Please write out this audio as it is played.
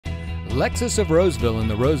Lexus of Roseville in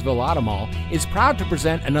the Roseville Automall is proud to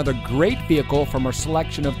present another great vehicle from our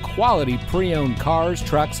selection of quality pre-owned cars,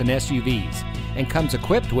 trucks, and SUVs, and comes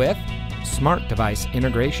equipped with smart device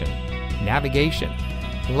integration, navigation,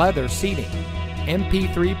 leather seating,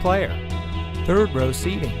 MP3 player, third row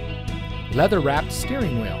seating, leather-wrapped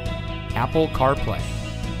steering wheel, Apple CarPlay,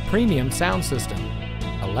 premium sound system,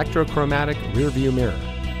 electrochromatic rear-view mirror,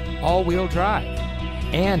 all-wheel drive,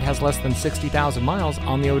 and has less than 60,000 miles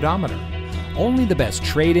on the odometer. Only the best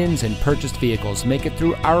trade-ins and purchased vehicles make it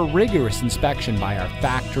through our rigorous inspection by our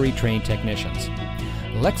factory-trained technicians.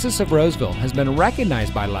 Lexus of Roseville has been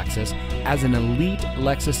recognized by Lexus as an elite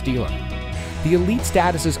Lexus dealer. The elite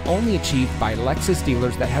status is only achieved by Lexus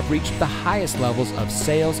dealers that have reached the highest levels of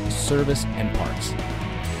sales, service, and parts.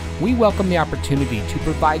 We welcome the opportunity to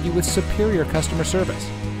provide you with superior customer service.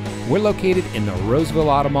 We're located in the Roseville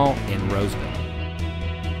Automall in Roseville.